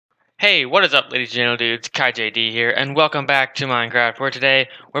Hey, what is up, ladies and gentledudes? KaiJD here, and welcome back to Minecraft. Where today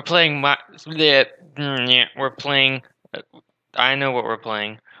we're playing we're playing. I know what we're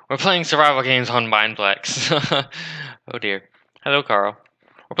playing. We're playing survival games on Mineplex. Oh dear. Hello, Carl.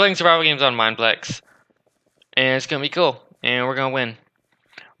 We're playing survival games on Mineplex, and it's gonna be cool. And we're gonna win.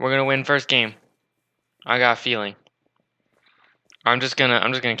 We're gonna win first game. I got a feeling. I'm just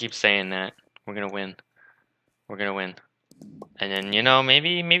gonna keep saying that. We're gonna win. We're gonna win. And then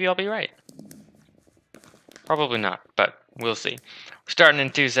maybe I'll be right. Probably not, but we'll see. We're starting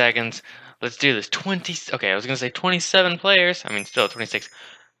in 2 seconds. Let's do this. Okay, I was gonna say 27 players. I mean, still 26.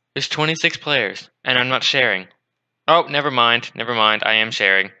 There's 26 players, and I'm not sharing. Oh, never mind. Never mind. I am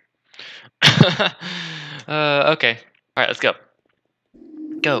sharing. Okay. All right, let's go.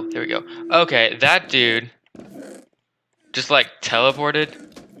 Go. There we go. Okay, that dude just like teleported.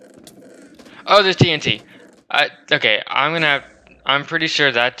 Oh, there's TNT. Okay, I'm pretty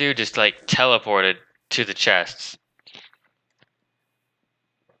sure that dude just like teleported to the chests.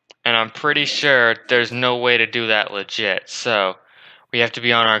 And I'm pretty sure there's no way to do that legit, so we have to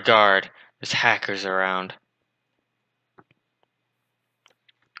be on our guard. There's hackers around.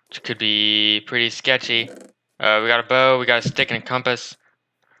 Which could be pretty sketchy. We got a bow, we got a stick and a compass.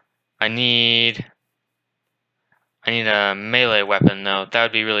 I need a melee weapon though. That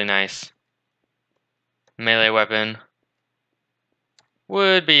would be really nice. Melee weapon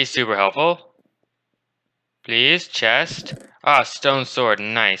would be super helpful. Please, chest. Ah, stone sword,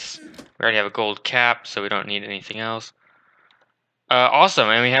 nice. We already have a gold cap, so we don't need anything else. Awesome,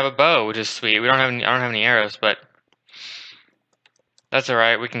 and we have a bow, which is sweet. I don't have any arrows, but that's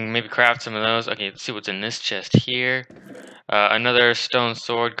alright. We can maybe craft some of those. Okay, let's see what's in this chest here. Another stone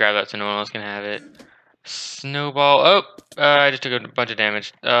sword. Grab that so no one else can have it. Snowball. Oh, I just took a bunch of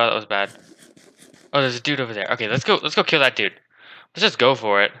damage. That was bad. Oh, there's a dude over there. Okay, let's go kill that dude. Let's just go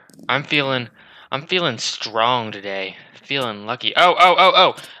for it. I'm feeling strong today. Feeling lucky.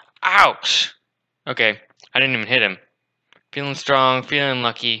 Oh. Ouch. Okay, I didn't even hit him. Feeling strong, feeling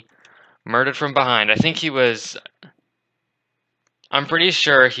lucky. Murdered from behind. I'm pretty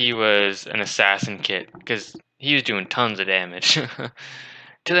sure he was an assassin kit, because he was doing tons of damage. To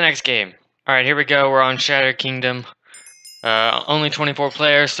the next game. Alright, here we go. We're on Shattered Kingdom. Only 24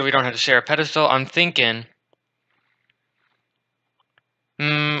 players, so we don't have to share a pedestal. I'm thinking...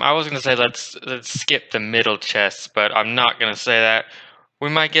 I was gonna say let's skip the middle chests, but I'm not gonna say that. We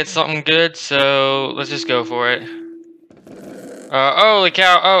might get something good, so let's just go for it. Holy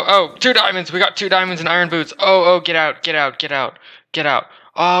cow! Oh, 2 diamonds! We got 2 diamonds and iron boots. Oh, get out!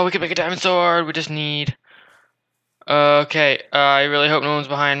 Oh, we can make a diamond sword. We just need. Okay. I really hope no one's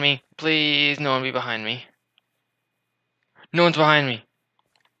behind me. Please, no one be behind me. No one's behind me.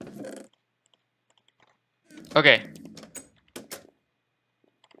 Okay.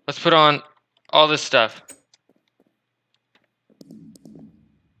 Let's put on all this stuff.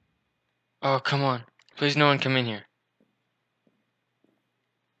 Oh, come on. Please, no one come in here.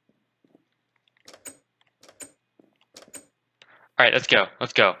 Alright, let's go.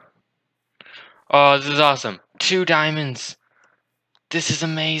 Oh, this is awesome. 2 diamonds. This is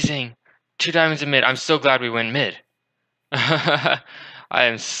amazing. 2 diamonds in mid. I'm so glad we went mid. I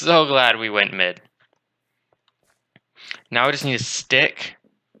am so glad we went mid. Now we just need a stick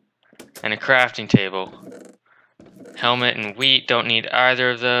and a crafting table. Helmet and wheat, don't need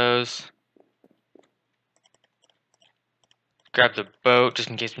either of those. Grab the boat just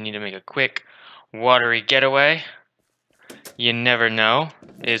in case we need to make a quick watery getaway. You never know.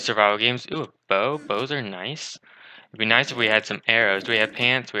 It's survival games. Ooh, a bow. Bows are nice. It'd be nice if we had some arrows. Do we have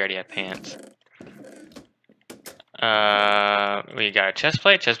pants? We already have pants. We got a chest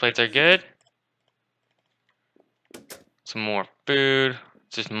plate. Chest plates are good. Some more food.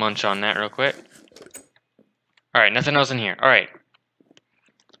 Let's just munch on that real quick. Alright, nothing else in here. Alright.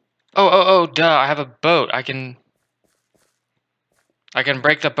 Oh, duh. I have a boat. I can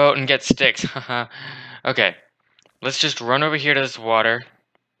break the boat and get sticks. Okay. Let's just run over here to this water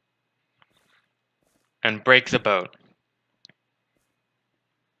and break the boat.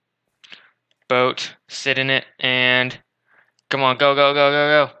 Boat, sit in it, and come on,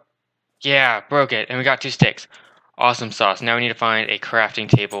 go. Yeah, broke it, and we got 2 sticks. Awesome sauce. Now we need to find a crafting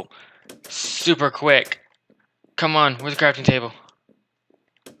table. Super quick. Come on, where's the crafting table?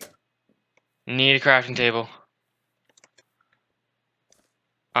 Need a crafting table.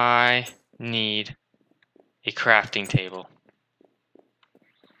 I need a crafting table.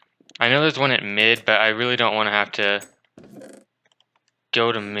 I know there's one at mid, but I really don't want to have to go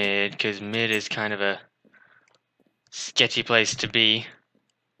to mid, because mid is kind of a sketchy place to be.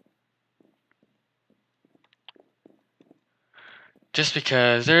 Just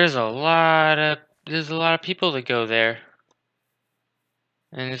because there's a lot of people that go there.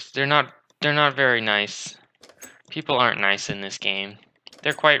 And they're not very nice. People aren't nice in this game.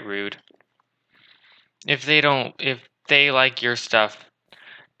 They're quite rude. If they like your stuff,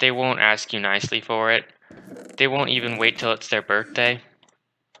 they won't ask you nicely for it. They won't even wait till it's their birthday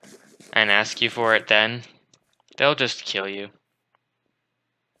and ask you for it then. They'll just kill you.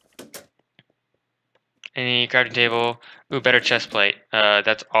 Any crafting table? Ooh, better chest plate.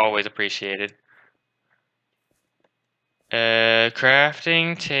 That's always appreciated.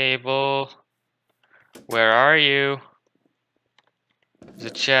 Crafting table. Where are you?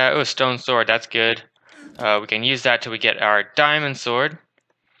 There's a chest. Oh, stone sword. That's good. We can use that till we get our diamond sword.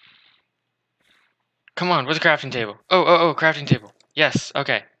 Come on, where's the crafting table? Oh, crafting table. Yes,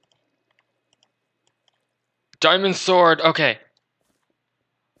 okay. Diamond sword, okay.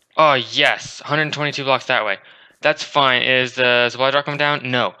 Oh, yes. 122 blocks that way. That's fine. Is the supply drop coming down?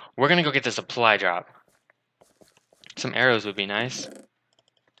 No. We're gonna go get the supply drop. Some arrows would be nice.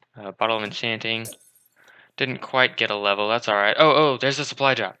 Bottle of enchanting. Didn't quite get a level. That's alright. Oh, there's the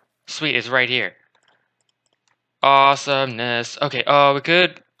supply drop. Sweet, it's right here. Awesomeness. Okay,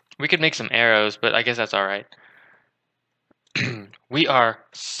 we could make some arrows, but I guess that's alright. We are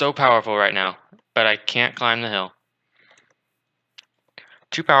so powerful right now, but I can't climb the hill.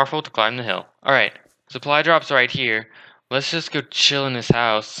 Too powerful to climb the hill. Alright, supply drop's right here. Let's just go chill in this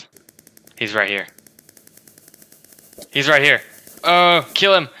house. He's right here. He's right here. Oh,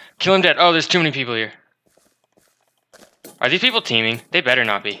 kill him. Kill him dead. Oh, there's too many people here. Are these people teaming? They better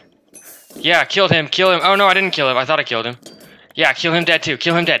not be. Yeah, killed him. Kill him. Oh, no, I didn't kill him. I thought I killed him. Yeah, kill him dead too.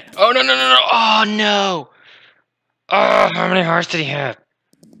 Kill him dead. Oh, no. Oh, no. Oh, how many hearts did he have?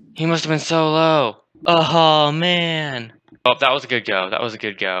 He must have been so low. Oh, man. Oh, that was a good go. That was a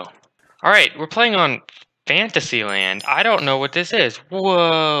good go. Alright, we're playing on Fantasyland. I don't know what this is.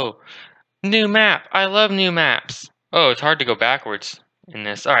 Whoa. New map. I love new maps. Oh, it's hard to go backwards in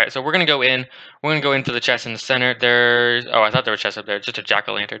this. Alright, so we're going to go in. We're going to go into the chest in the center. There's... Oh, I thought there were chests up there. Just a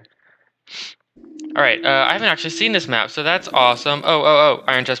jack-o'-lantern. Alright, I haven't actually seen this map, so that's awesome. Oh,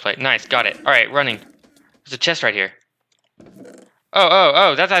 iron chest plate. Nice, got it. Alright, running. There's a chest right here.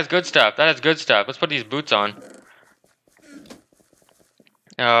 Oh, that has good stuff. That has good stuff. Let's put these boots on.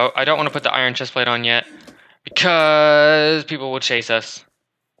 No, I don't want to put the iron chest plate on yet, because people will chase us.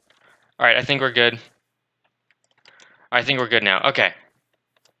 Alright, I think we're good. I think we're good now. Okay.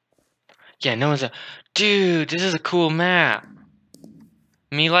 Yeah, no one's a... Dude, this is a cool map.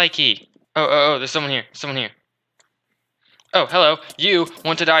 Me likey. Oh, there's someone here. Someone here. Oh, hello. You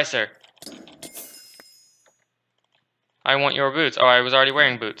want to die, sir. I want your boots. Oh, I was already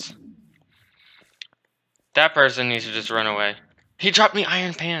wearing boots. That person needs to just run away. He dropped me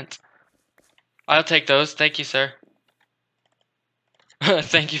iron pants. I'll take those. Thank you, sir.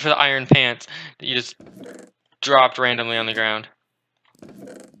 Thank you for the iron pants that you just dropped randomly on the ground.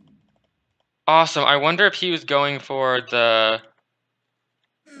 Awesome. I wonder if he was going for the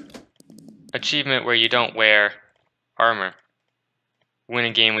achievement where you don't wear armor. Win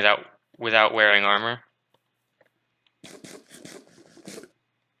a game without wearing armor.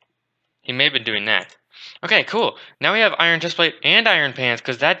 He may have been doing that. Okay, cool. Now we have iron chestplate and iron pants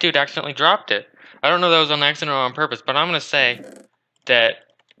because that dude accidentally dropped it. I don't know if that was on accident or on purpose, but I'm going to say that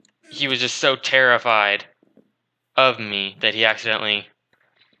he was just so terrified of me that he accidentally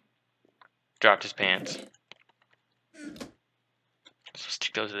dropped his pants. So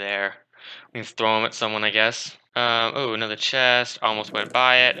stick those there. We can throw them at someone, I guess. Oh, another chest. Almost went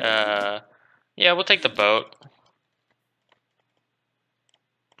by it. Yeah, we'll take the boat.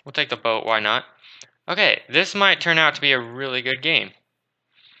 We'll take the boat, why not? Okay, this might turn out to be a really good game.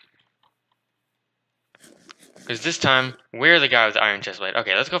 Because this time, we're the guy with the iron chestplate.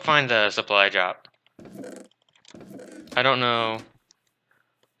 Okay, let's go find the supply drop. I don't know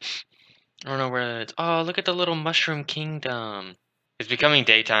where that is. Oh, look at the little mushroom kingdom. It's becoming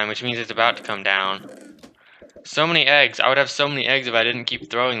daytime, which means it's about to come down. So many eggs. I would have so many eggs if I didn't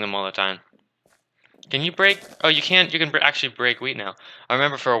keep throwing them all the time. Can you break? Oh, you can. You can actually break wheat now. I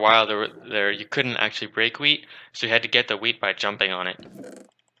remember for a while you couldn't actually break wheat, so you had to get the wheat by jumping on it.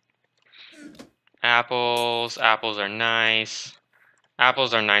 Apples. Apples are nice.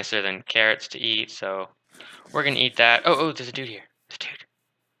 Apples are nicer than carrots to eat, so we're gonna eat that. Oh, there's a dude here. There's a dude.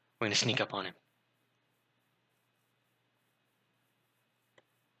 We're gonna sneak up on him.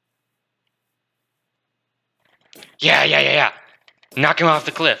 Yeah. Knock him off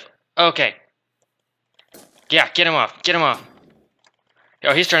the cliff. Okay. Yeah, get him off. Get him off.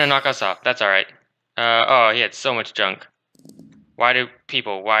 Oh, he's trying to knock us off. That's alright. Oh, he had so much junk. Why do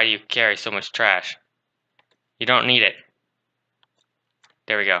you carry so much trash? You don't need it.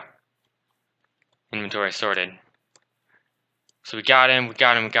 There we go. Inventory sorted. So we got him, we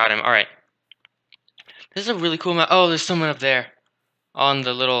got him, we got him. Alright. This is a really cool map. Oh, there's someone up there. On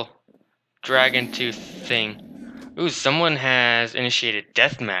the little dragon tooth thing. Ooh, someone has initiated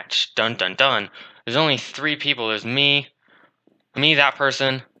deathmatch. Dun dun dun. There's only 3 people. There's me, that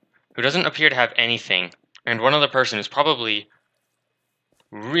person, who doesn't appear to have anything, and one other person who's probably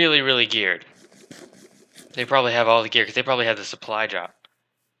really, really geared. They probably have all the gear, because they probably have the supply drop.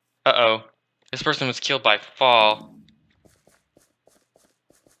 Uh-oh. This person was killed by fall.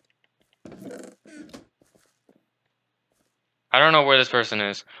 I don't know where this person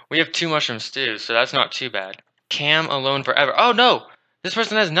is. We have 2 mushroom stews, so that's not too bad. Cam alone forever. Oh, no! This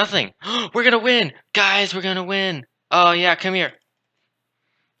person has nothing. We're gonna win! Guys, we're gonna win! Oh, yeah, come here.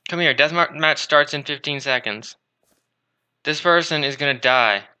 Come here. Deathmatch starts in 15 seconds. This person is gonna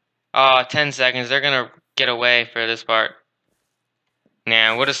die. 10 seconds. They're gonna get away for this part.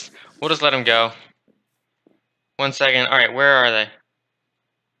 Nah, we'll just let them go. 1 second. Alright, where are they?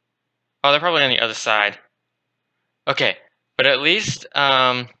 Oh, they're probably on the other side. Okay, but at least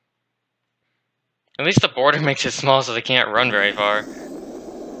the border makes it small so they can't run very far.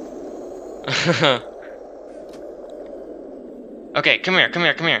 Okay, come here, come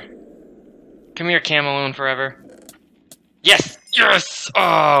here, come here. Come here, Cam alone forever. Yes! Yes!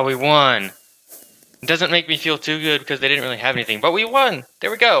 Oh, we won! It doesn't make me feel too good because they didn't really have anything, but we won!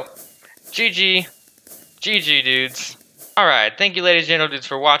 There we go! GG. GG, dudes. Alright, thank you ladies and gentlemen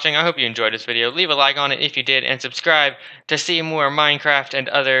for watching. I hope you enjoyed this video. Leave a like on it if you did, and subscribe to see more Minecraft and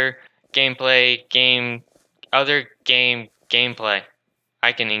other gameplay.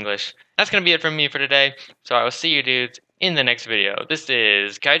 I can English. That's gonna be it from me for today, so I will see you dudes in the next video. This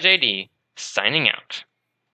is KaiJD, signing out.